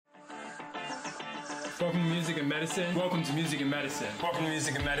Welcome to Music and Medicine. Welcome to Music and Medicine. Welcome to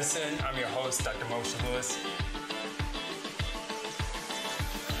Music and Medicine. I'm your host, Dr. Moshe Lewis.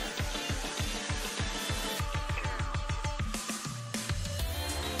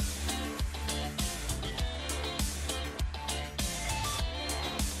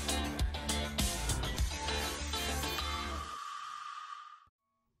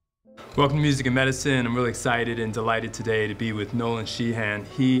 Welcome to Music and Medicine. I'm really excited and delighted today to be with Nolan Shaheed.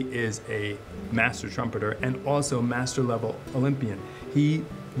 He is a master trumpeter and also master level Olympian. He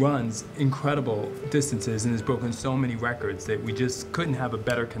runs incredible distances and has broken so many records that we just couldn't have a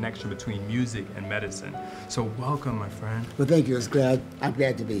better connection between music and medicine. So welcome, my friend. Well, thank you. I'm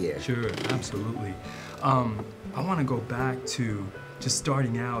glad to be here. Sure, absolutely. I want to go back to just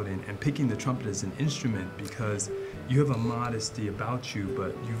starting out and picking the trumpet as an instrument, because you have a modesty about you,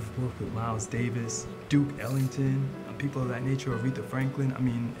 but you've worked with Miles Davis, Duke Ellington, people of that nature, Aretha Franklin. I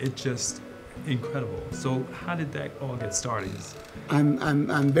mean, it's just incredible. So how did that all get started?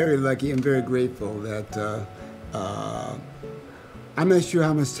 I'm very lucky and very grateful that I'm not sure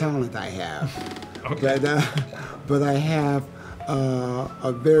how much talent I have, okay. but I have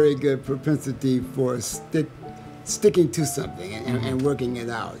a very good propensity for sticking to something and working it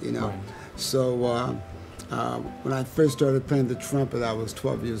out, you know. Right. So when I first started playing the trumpet, I was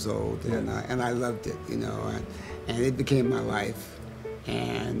 12 years old, and I loved it, you know, and it became my life.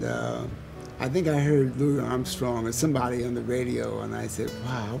 And I think I heard Louis Armstrong or somebody on the radio, and I said,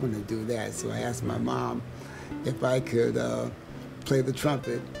 wow, I want to do that. So I asked my mom if I could play the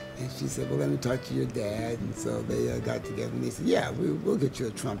trumpet, and she said, well, let me talk to your dad. And so they got together, and they said, yeah, we'll get you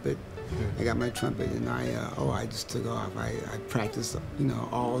a trumpet. I got my trumpet, and I just took off. I practiced, you know,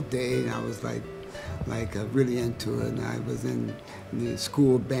 all day, and I was like really into it. And I was in the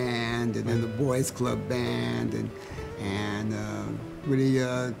school band and then the boys club band, and really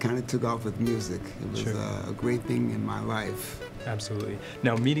kind of took off with music. It was a great thing in my life. Absolutely.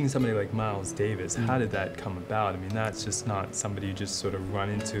 Now, meeting somebody like Miles Davis, how did that come about? I mean, that's just not somebody you just sort of run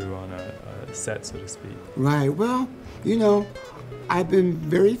into on a set, so to speak. Right. Well, you know, I've been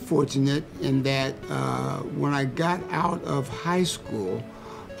very fortunate in that when I got out of high school,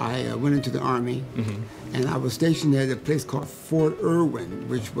 I went into the Army, and I was stationed at a place called Fort Irwin,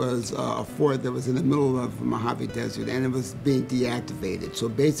 which was a fort that was in the middle of the Mojave Desert, and it was being deactivated. So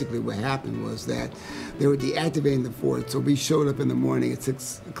basically what happened was that they were deactivating the fort, so we showed up in the morning at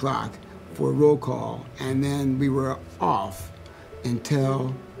 6 o'clock for a roll call, and then we were off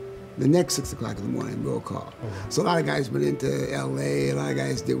until the next 6 o'clock in the morning roll call. So a lot of guys went into LA, a lot of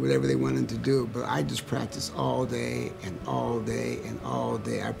guys did whatever they wanted to do, but I just practiced all day and all day and all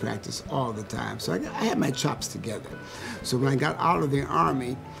day. I practiced all the time. So I had my chops together. So when I got out of the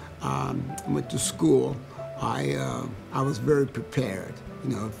Army, went to school, I was very prepared,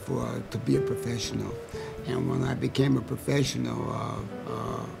 you know, to be a professional. And when I became a professional,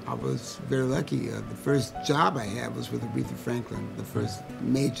 I was very lucky. The first job I had was with Aretha Franklin, the first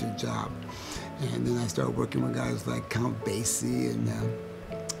major job. And then I started working with guys like Count Basie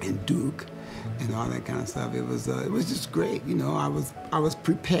and Duke and all that kind of stuff. It was just great. You know, I was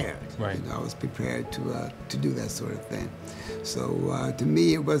prepared. Right. You know, I was prepared to do that sort of thing. So to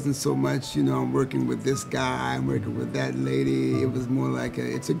me, it wasn't so much, you know, I'm working with this guy, I'm working with that lady. It was more like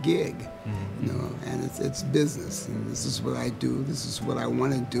it's a gig, you know, and it's business. And this is what I do. This is what I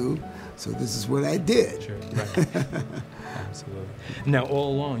want to do. So this is what I did. Sure, right. Absolutely. Now,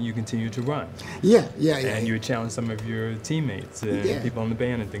 all along, you continued to run. Yeah. And you would challenge some of your teammates and people in the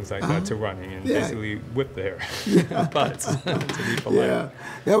band and things like that to running and basically whip their butts, to be polite. Yeah,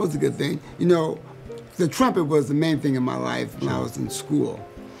 that was a good thing. You know, the trumpet was the main thing in my life when I was in school.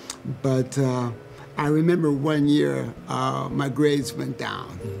 But I remember one year my grades went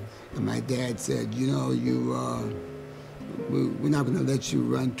down. And my dad said, you know, we're not going to let you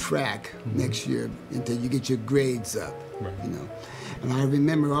run track next year until you get your grades up, you know. And I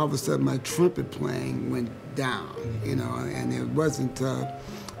remember all of a sudden my trumpet playing went down, you know, and it wasn't,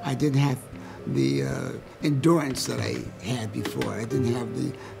 I didn't have the endurance that I had before. I didn't have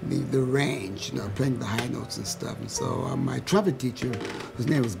the range, you know, playing the high notes and stuff. And so my trumpet teacher, whose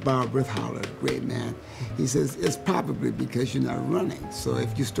name was Bob Rithaler, great man, he says, it's probably because you're not running. So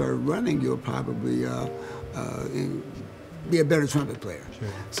if you start running, you'll probably be a better trumpet player. Sure.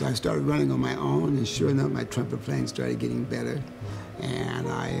 So I started running on my own, and sure enough, my trumpet playing started getting better. And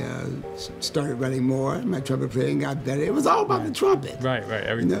I started running more, and my trumpet playing got better. It was all about the trumpet. Right,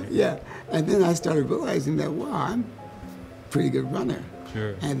 everything. You know? Yeah. And then I started realizing that, wow, I'm a pretty good runner.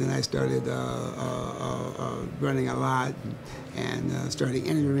 Sure. And then I started running a lot and started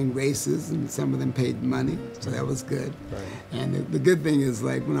entering races, and some of them paid money, so that was good. Right. And the good thing is,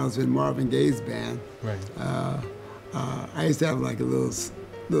 like when I was in Marvin Gaye's band, Right. I used to have like a little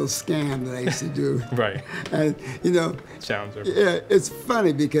scam that I used to do. Right. And you know, Sounds are yeah, it's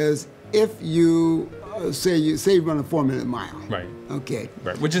funny because if you say you run a 4-minute mile, right. Okay.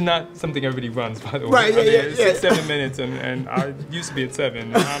 Right, which is not something everybody runs, by the way. Right, yeah, It's yeah. 7 minutes, and I used to be at 7,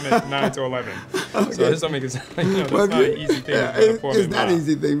 and I'm at 9 to 11. Okay. So that's not making sense. You know, that's not an easy thing. It's not an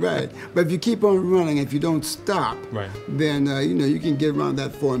easy thing, right? But if you keep on running, if you don't stop, right. then you know, you can get around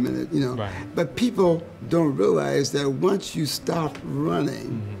that 4 minute. You know, right. But people don't realize that once you stop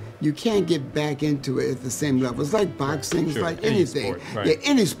running, you can't get back into it at the same level. It's like boxing, it's Sure. like Any anything. sport, right. Yeah,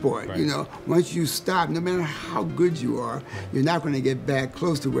 any sport, Right. you know. Once you stop, no matter how good you are, you're not going to get back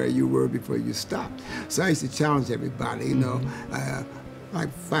close to where you were before you stopped. So I used to challenge everybody, you know,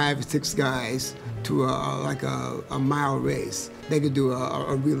 like 5 or 6 guys to a mile race. They could do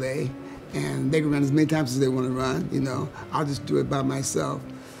a relay, and they could run as many times as they want to run, you know. I'll just do it by myself.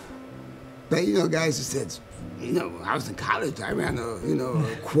 But, you know, guys just said, you know, I was in college. I ran a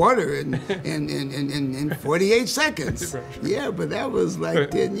quarter in 48 seconds. Right. Yeah, but that was like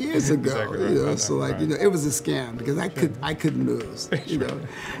 10 years ago. Exactly right. You know, so like you know, it was a scam because I couldn't lose. You know,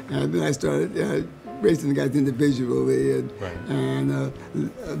 and then I started racing the guys individually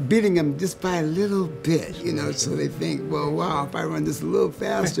and beating them just by a little bit. You know, so they think, well, wow, if I run just a little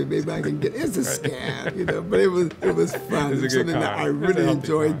faster, maybe I can get. It's a scam, you know, but it was fun. It's a good something that I really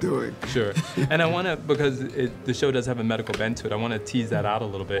enjoyed doing. Sure. And I want to, because the show does have a medical bent to it, I want to tease that out a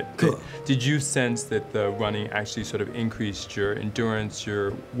little bit. Cool. Did you sense that the running actually sort of increased your endurance,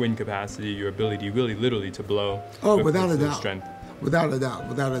 your wind capacity, your ability really literally to blow? Oh, without a doubt. Strength? Without a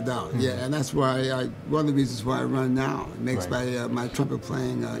doubt. Yeah, and that's why one of the reasons why I run now. It makes my trumpet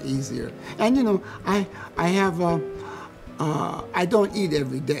playing easier. And you know, I have I don't eat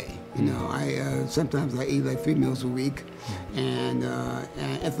every day. You know, I sometimes I eat like 3 meals a week, and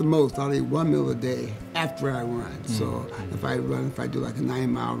at the most I'll eat 1 meal a day after I run. So if I do like a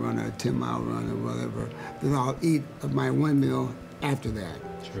 9-mile run or a 10-mile run or whatever, then I'll eat my 1 meal after that.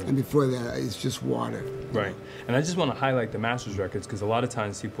 Sure. And before that, it's just water. Right. And I just want to highlight the Masters records because a lot of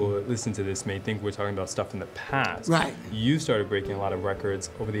times people that listen to this may think we're talking about stuff in the past. Right. You started breaking a lot of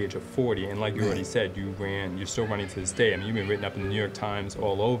records over the age of 40, and like you already said, you're still running to this day. I mean, you've been written up in the New York Times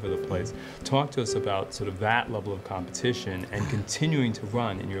all over the place. Talk to us about sort of that level of competition and continuing to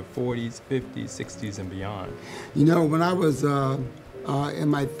run in your 40s, 50s, 60s, and beyond. You know, when I was in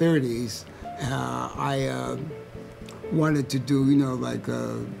my 30s, I wanted to do, you know, like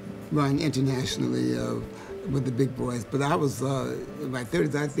run internationally with the big boys. But I was, in my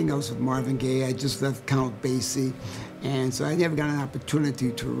 30s, I think I was with Marvin Gaye. I just left Count Basie. And so I never got an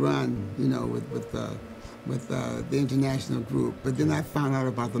opportunity to run, you know, with the international group. But then I found out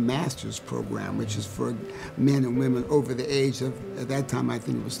about the Masters program, which is for men and women over the age of, at that time I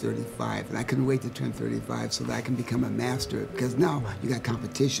think it was 35. And I couldn't wait to turn 35 so that I can become a master, because now you got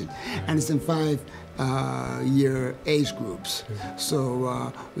competition. And it's in 5-year age groups.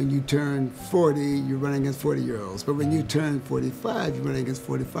 So when you turn 40, you're running against 40-year-olds. But when you turn 45, you're running against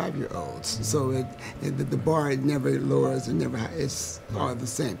 45-year-olds. So the bar, it never lowers, it's all the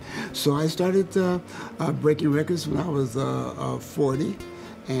same. So I started breaking records when I was 40,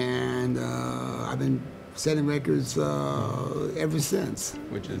 and I've been setting records ever since.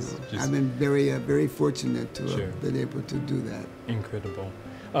 Which is just... I've been very fortunate to have been able to do that. Incredible.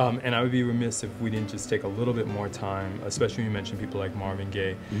 And I would be remiss if we didn't just take a little bit more time, especially when you mentioned people like Marvin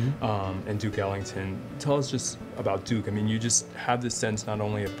Gaye and Duke Ellington. Tell us just about Duke. I mean, you just have this sense not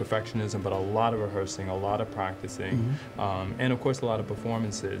only of perfectionism, but a lot of rehearsing, a lot of practicing, and of course a lot of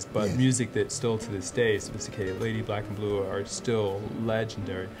performances, but music that still to this day, Sophisticated Lady, Black and Blue, are still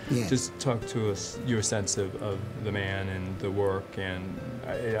legendary. Just talk to us your sense of the man and the work, and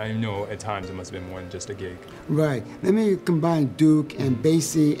I know at times it must have been more than just a gig. Right. Let me combine Duke and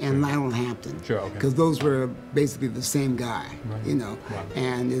Basie and Lionel Hampton, because those were basically the same guy, you know,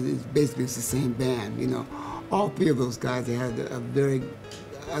 and it's basically the same band, you know. All 3 of those guys, they had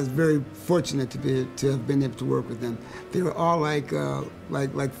I was very fortunate to have been able to work with them. They were all like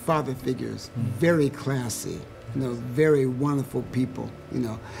father figures, very classy, you know, very wonderful people, you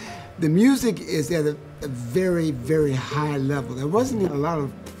know. The music is at a very, very high level. There wasn't a lot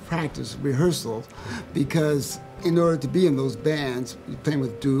of practice, rehearsal, because in order to be in those bands, playing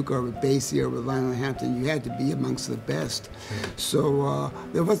with Duke or with Basie or with Lionel Hampton, you had to be amongst the best. So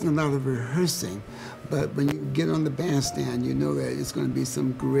there wasn't a lot of rehearsing. But when you get on the bandstand, you know that it's going to be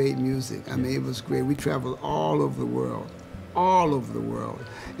some great music. I mean, it was great. We traveled all over the world. all over the world,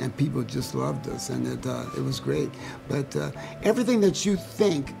 and people just loved us, and it was great. But everything that you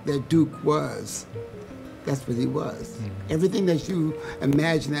think that Duke was, that's what he was. Everything that you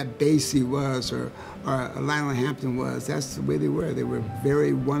imagine that Basie was or Lionel Hampton was, that's the way they were. They were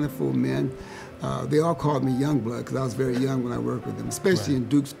very wonderful men. They all called me Youngblood because I was very young when I worked with them, especially in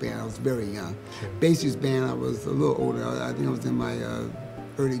Duke's band. I was very young. Sure. Basie's band, I was a little older. I think I was in my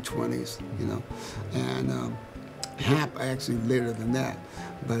early 20s, you know. And Hap, actually later than that.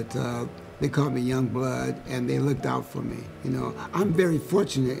 But they called me Youngblood, and they looked out for me. You know, I'm very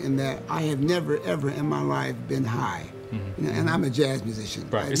fortunate in that I have never, ever in my life been high. You know, and I'm a jazz musician.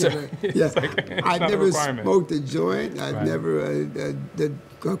 Right. I've never smoked a joint. I've never did,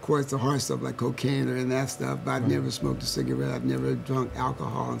 of course, the hard stuff like cocaine or that stuff, but I've never smoked a cigarette. I've never drunk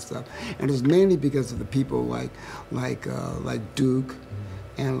alcohol and stuff. And it's mainly because of the people like Duke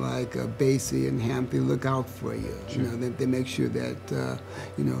and like Basie and Hampton. They look out for you. Sure. You know, they make sure that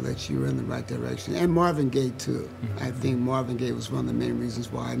you know that you're in the right direction. And Marvin Gaye too. I think Marvin Gaye was one of the main reasons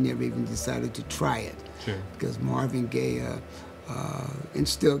why I never even decided to try it. Sure. Because Marvin Gaye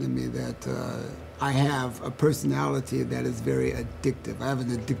instilled in me that I have a personality that is very addictive. I have an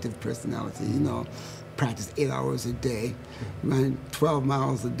addictive personality. You know, practice 8 hours a day, run 12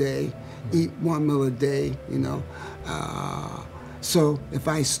 miles a day, eat 1 meal a day. You know. So if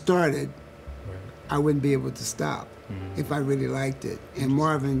I started, I wouldn't be able to stop if I really liked it. And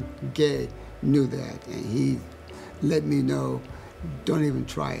Marvin Gaye knew that, and he let me know, don't even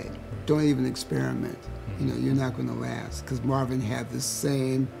try it. Don't even experiment. You know, you're not going to last. Because Marvin had the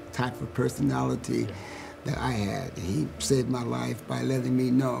same type of personality that I had. And he saved my life by letting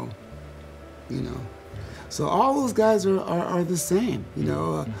me know, you know. So all those guys are the same, you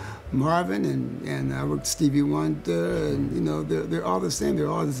know. Marvin and I worked Stevie Wonder, and you know they're all the same. They're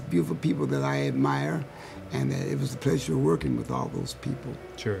all these beautiful people that I admire, and it was a pleasure working with all those people.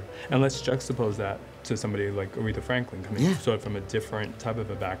 Sure. And let's juxtapose that to somebody like Aretha Franklin, coming sort of from a different type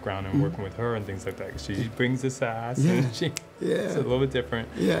of a background and working with her and things like that. She brings the sass, and it's a little bit different.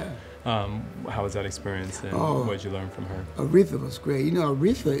 Yeah. How was that experience, and what did you learn from her? Aretha was great. You know,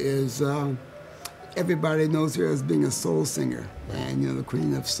 Aretha is. Everybody knows her as being a soul singer, and you know, the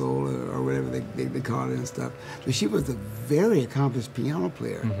queen of soul or whatever they call it and stuff. But she was a very accomplished piano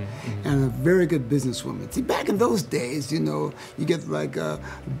player and a very good businesswoman. See, back in those days, you know, you get like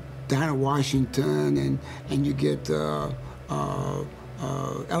Dinah Washington and you get Ella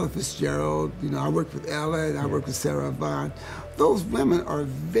Fitzgerald. You know, I worked with Ella and I worked with Sarah Vaughan. Those women are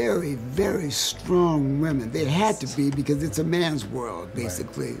very, very strong women. They had to be because it's a man's world,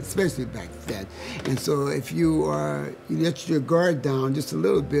 basically, especially back then. And so if you let your guard down just a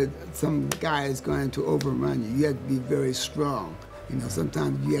little bit, some guy is going to overrun you. You have to be very strong. You know,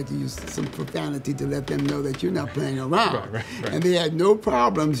 sometimes you have to use some profanity to let them know that you're not playing around. And they had no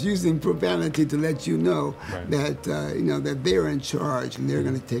problems using profanity to let you know that you know that they're in charge and they're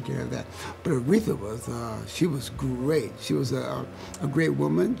going to take care of that. But Aretha was she was great. She was a great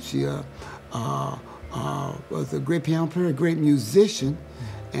woman. She was a great piano player, a great musician,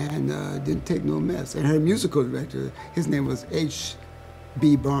 and didn't take no mess. And her musical director, his name was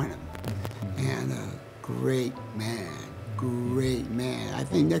H.B. Barnum, and great man. Great man. I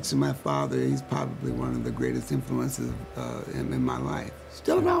think next to my father, he's probably one of the greatest influences in my life.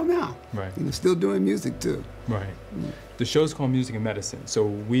 Still around now. You know, still doing music too. The show's called Music and Medicine. So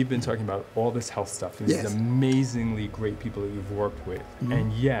we've been talking about all this health stuff and these amazingly great people that you've worked with,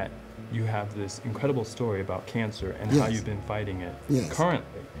 and yet you have this incredible story about cancer and how you've been fighting it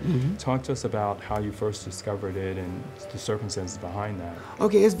currently. Talk to us about how you first discovered it and the circumstances behind that.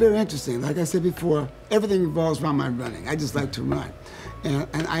 Okay, it's very interesting. Like I said before, everything revolves around my running. I just like to run,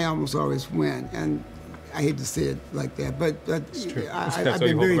 and I almost always win. And I hate to say it like that, but I've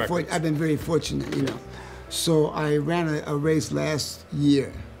been very fortunate, you know. So I ran a race last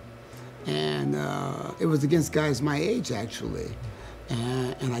year, and it was against guys my age actually.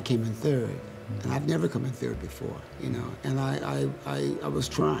 And I came in third, and I've never come in third before, you know. And I was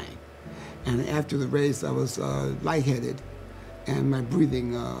trying, and after the race, I was lightheaded, and my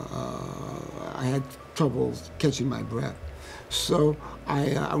breathing, I had trouble catching my breath. So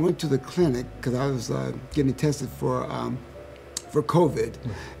I went to the clinic because I was getting tested for COVID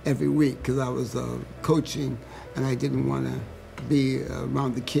every week because I was coaching, and I didn't want to be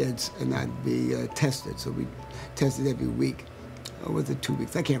around the kids and not be tested. So we tested every week. Or was it 2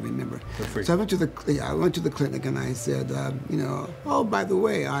 weeks? I can't remember. So I went to the clinic and I said, you know, oh, by the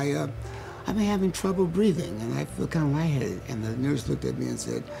way, I've been having trouble breathing and I feel kind of lightheaded. And the nurse looked at me and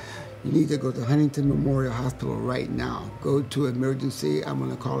said, You need to go to Huntington Memorial Hospital right now. Go to emergency. I'm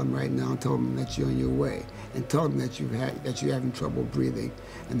going to call them right now and tell them that you're on your way, and tell them that you're having trouble breathing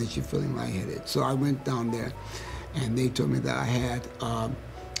and that you're feeling lightheaded. So I went down there, and they told me that I had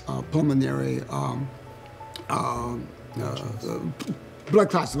pulmonary blood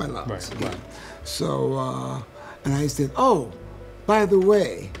clots in my lungs. Right. So, and I said, oh, by the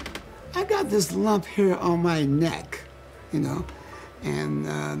way, I got this lump here on my neck, you know.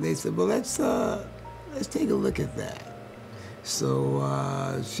 And they said, well, let's take a look at that.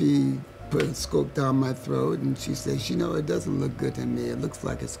 So she put a scope down my throat, and she says, you know, it doesn't look good to me. It looks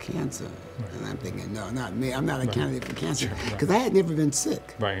like it's cancer. Right. And I'm thinking, no, not me. I'm not a candidate for cancer. Because I had never been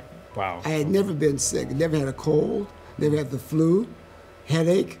sick. Right. Wow. I had never been sick. Never had a cold. Never had the flu,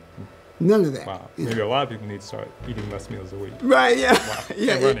 headache. None of that. Wow. Maybe a lot of people need to start eating less meals a week. Right, yeah. Wow.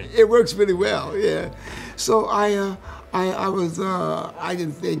 Yeah, it works really well, yeah. So I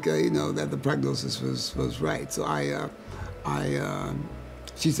didn't think, you know, that the prognosis was right. So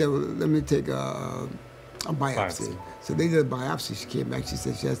she said, well, let me take a biopsy. So they did a biopsy. She came back, she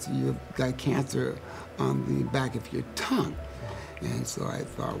said, you've got cancer on the back of your tongue. And so I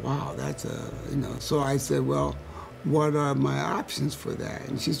thought, wow, that's you know. So I said, well, what are my options for that?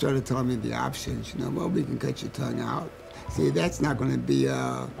 And she started telling me the options. You know, well, we can cut your tongue out. See, that's not going to be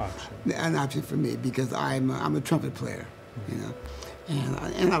an option for me because I'm a trumpet player, you know,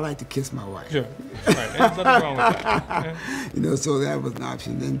 and I like to kiss my wife. Sure, right. There's nothing wrong with that. You know, so that was an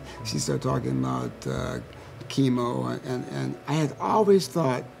option. Then she started talking about chemo, and I had always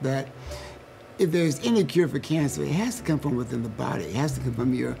thought that if there's any cure for cancer, it has to come from within the body. It has to come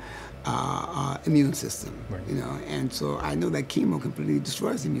from your immune system, right. You know, and so I know that chemo completely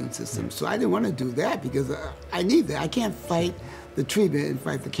destroys the immune system. Right. So I didn't want to do that because I need that. I can't fight the treatment and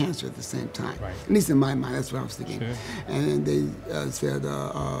fight the cancer at the same time. Right. At least in my mind, that's what I was thinking. Sure. And then they said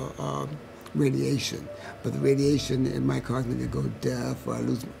radiation, but the radiation, it might cause me to go deaf or I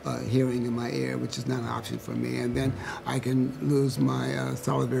lose hearing in my ear, which is not an option for me. And then I can lose my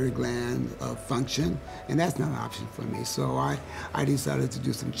salivary gland function, and that's not an option for me. So I decided to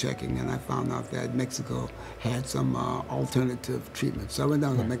do some checking, and I found out that Mexico had some alternative treatment. So I went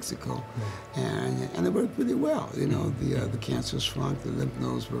down to Mexico, and it worked really well. You know, the cancer shrunk, the lymph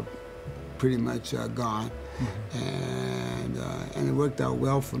nodes were pretty much gone, and it worked out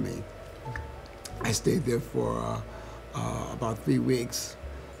well for me. I stayed there for about 3 weeks,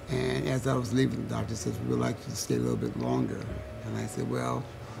 and as I was leaving, the doctor said, we'd like you to stay a little bit longer. And I said, well,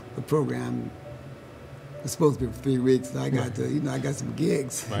 the program is supposed to be for 3 weeks, and I got to, you know, I got some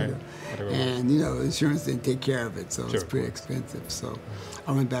gigs, right. You know? And, you know, insurance didn't take care of it, so it was pretty expensive. So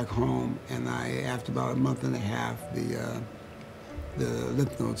I went back home, and after about a month and a half, the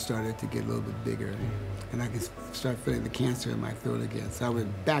lymph nodes started to get a little bit bigger, and I could start feeling the cancer in my throat again. So I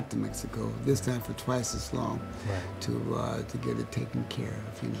went back to Mexico, this time for twice as long, to get it taken care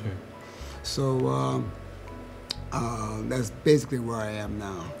of, you know. Sure. So that's basically where I am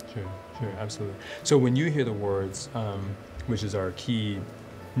now. Sure, absolutely. So when you hear the words, which is our key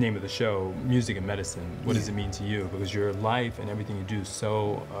name of the show, music and medicine, what does it mean to you? Because your life and everything you do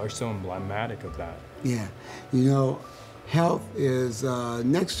are so emblematic of that. Yeah, you know, health is,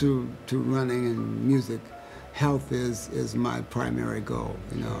 next to running and music, health is my primary goal.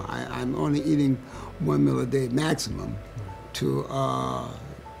 You know, I'm only eating 1 meal a day maximum to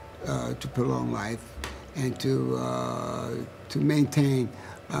prolong life and to maintain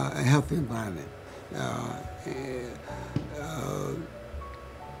a healthy environment.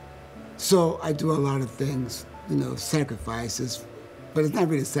 So I do a lot of things, you know, sacrifices. But it's not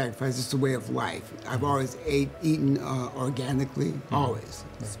really a sacrifice, it's a way of life. I've always eaten organically, always.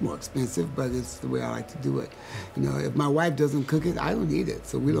 It's more expensive, but it's the way I like to do it. You know, if my wife doesn't cook it, I don't eat it.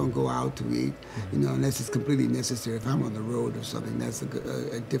 So we don't go out to eat, you know, unless it's completely necessary. If I'm on the road or something, that's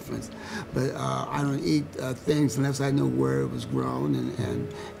a difference. But I don't eat things unless I know where it was grown,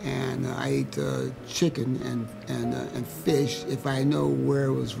 and I eat chicken and fish if I know where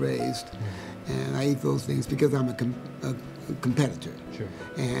it was raised. And I eat those things because I'm a competitor. Sure.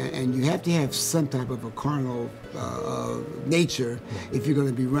 And you have to have some type of a carnal nature if you're going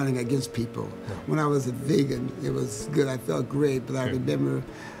to be running against people. When I was a vegan, it was good. I felt great, but I remember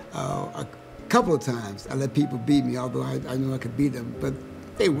a couple of times I let people beat me, although I knew I could beat them, but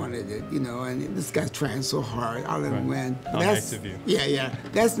they wanted it, you know, and this guy's trying so hard, I'll let him win. Nice of you. Yeah.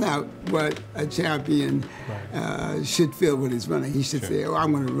 That's not what a champion should feel when he's running. He should say, oh,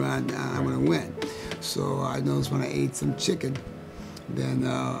 I'm going to run, I'm going to win. So I noticed when I ate some chicken, then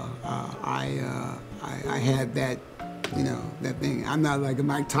I had that, you know, that thing. I'm not like a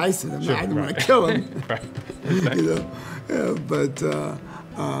Mike Tyson. I didn't want to kill him. You know, but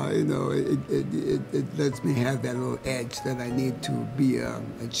you know, it lets me have that little edge that I need to be a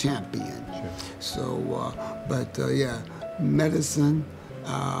champion. Sure. So, yeah, medicine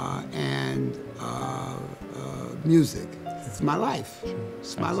and music. It's my life. Sure.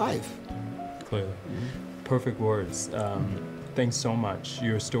 It's my life. Clearly. Perfect words. Thanks so much.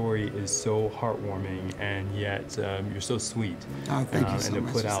 Your story is so heartwarming, and yet you're so sweet. Oh, thank you so and to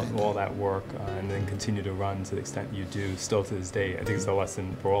much put for out saying all that. that work and then continue to run to the extent you do, still to this day, I think it's a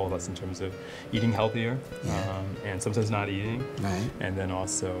lesson for all of us in terms of eating healthier, and sometimes not eating, Right. and then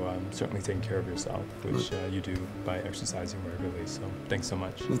also certainly taking care of yourself, which you do by exercising regularly. So thanks so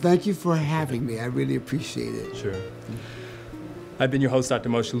much. Well, thank you for having me. I really appreciate it. Sure. I've been your host, Dr.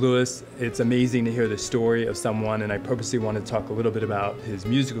 Moshe Lewis. It's amazing to hear the story of someone, and I purposely want to talk a little bit about his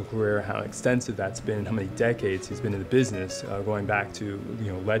musical career, how extensive that's been, how many decades he's been in the business, going back to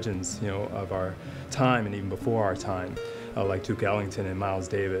legends of our time and even before our time, like Duke Ellington and Miles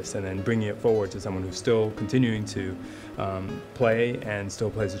Davis, and then bringing it forward to someone who's still continuing to play and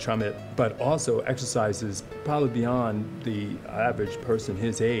still plays the trumpet, but also exercises probably beyond the average person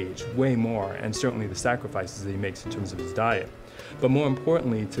his age, way more, and certainly the sacrifices that he makes in terms of his diet. But more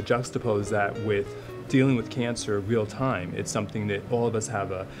importantly, to juxtapose that with dealing with cancer real time. It's something that all of us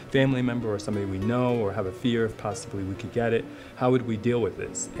have a family member or somebody we know or have a fear if possibly we could get it. How would we deal with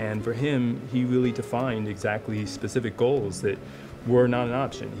this? And for him, he really defined exactly specific goals that were not an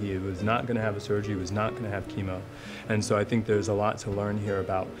option. He was not going to have a surgery, he was not going to have chemo. And so I think there's a lot to learn here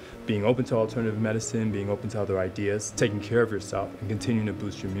about being open to alternative medicine, being open to other ideas, taking care of yourself, and continuing to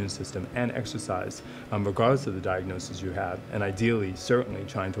boost your immune system and exercise, regardless of the diagnosis you have, and ideally, certainly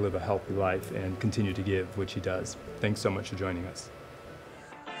trying to live a healthy life and continue to give, which he does. Thanks so much for joining us.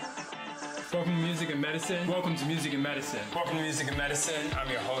 Welcome to Music and Medicine. Welcome to Music and Medicine. Welcome to Music and Medicine. I'm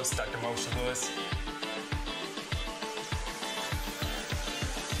your host, Dr. Moshe Lewis.